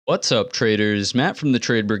What's up, traders? Matt from the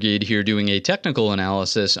Trade Brigade here doing a technical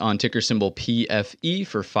analysis on ticker symbol PFE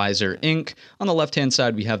for Pfizer Inc. On the left-hand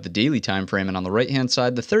side, we have the daily time frame, and on the right-hand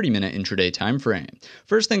side, the 30-minute intraday time frame.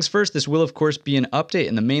 First things first, this will, of course, be an update,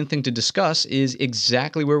 and the main thing to discuss is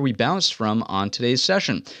exactly where we bounced from on today's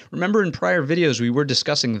session. Remember, in prior videos, we were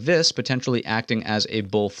discussing this potentially acting as a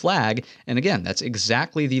bull flag, and again, that's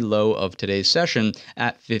exactly the low of today's session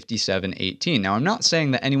at 57.18. Now, I'm not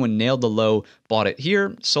saying that anyone nailed the low, bought it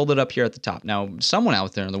here, sold it up here at the top. Now, someone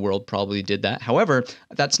out there in the world probably did that. However,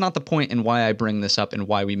 that's not the point and why I bring this up and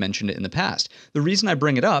why we mentioned it in the past. The reason I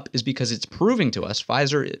bring it up is because it's proving to us,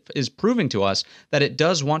 Pfizer is proving to us that it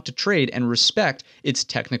does want to trade and respect its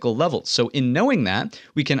technical levels. So in knowing that,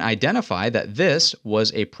 we can identify that this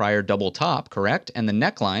was a prior double top, correct? And the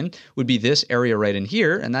neckline would be this area right in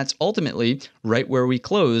here, and that's ultimately right where we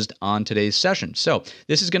closed on today's session. So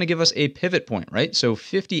this is going to give us a pivot point, right? So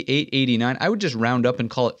 58.89, I would just round up and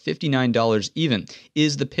call it $59 even,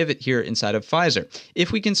 is the pivot here inside of Pfizer.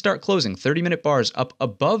 If we can start closing 30-minute bars up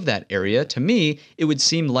above that area, to me, it would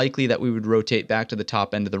seem likely that we would rotate back to the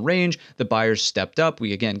top end of the range. The buyers stepped up.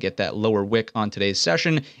 We again get that lower wick on today's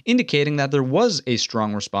session, indicating that there was a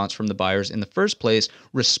strong response from the buyers in the first place,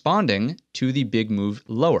 responding to the big move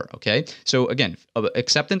lower, okay? So again,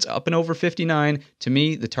 acceptance up and over 59. To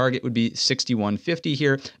me, the target would be 61.50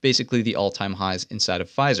 here, basically the all-time highs inside of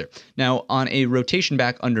Pfizer. Now, on a rotation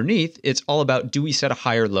back underneath, it's all about, do we set a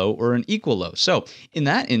higher low or an equal low? So in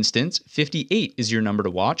that instance, 58 is your number to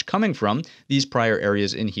watch, coming from these prior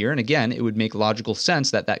areas in here. And again, it would make logical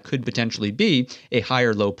sense that that could potentially be a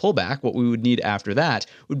higher low pullback. What we would need after that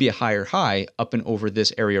would be a higher high up and over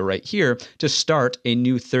this area right here to start a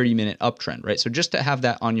new 30-minute uptrend, right? So just to have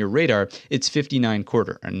that on your radar, it's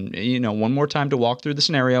 59.25. And, you know, one more time to walk through the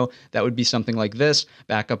scenario, that would be something like this,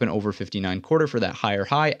 back up and over 59.25 for that higher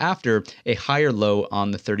high after a higher low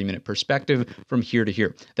on the 30-minute perspective from here to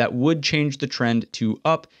here. That would change the trend to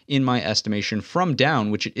up in my estimation from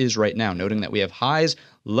down, which it is right now, noting that we have highs,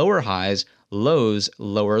 lower highs, lows,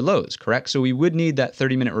 lower lows, correct? So we would need that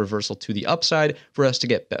 30-minute reversal to the upside for us to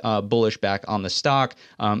get bullish back on the stock.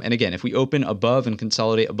 And again, if we open above and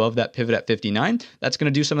consolidate above that pivot at 59, that's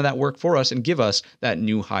going to do some of that work for us and give us that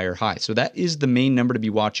new higher high. So that is the main number to be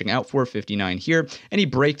watching out for, 59 here. Any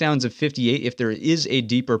breakdowns of 58, if there is a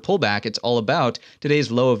deeper pullback, it's all about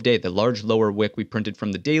today's low of day, the large lower wick we printed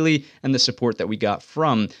from the daily and the support that we got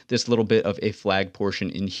from this little bit of a flag portion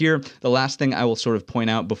in here. The last thing I will sort of point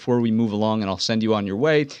out before we move along and I'll send you on your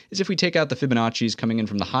way is if we take out the Fibonacci's coming in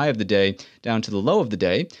from the high of the day down to the low of the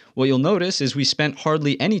day, what you'll notice is we spent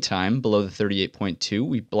hardly any time below the 38.2.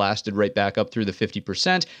 We blasted right back up through the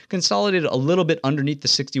 50%, consolidated a little bit underneath the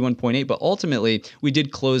 61.8, but ultimately we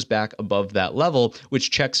did close back above that level, which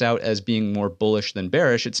checks out as being more bullish than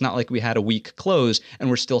bearish. It's not like we had a weak close and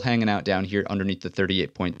we're still hanging out down here underneath the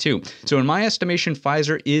 38.2. So in my estimation,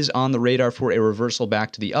 Pfizer is on the radar for a reversal back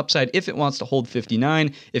to the upside if it wants to hold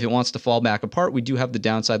 59. If it wants to fall back apart, we do have the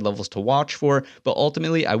downside levels to watch for, but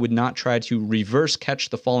ultimately I would not try to reverse catch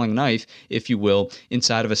the falling knife, if you will,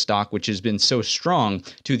 inside of a stock which has been so strong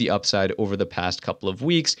to the upside over the past couple of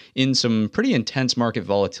weeks in some pretty intense market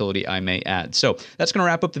volatility, I may add. So that's going to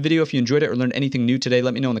wrap up the video. If you enjoyed it or learned anything new today,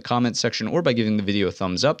 let me know in the comments section or by giving the video a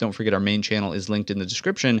thumbs up. Don't forget our main channel is linked in the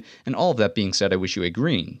description. And all of that being said, I wish you a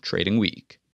green trading week.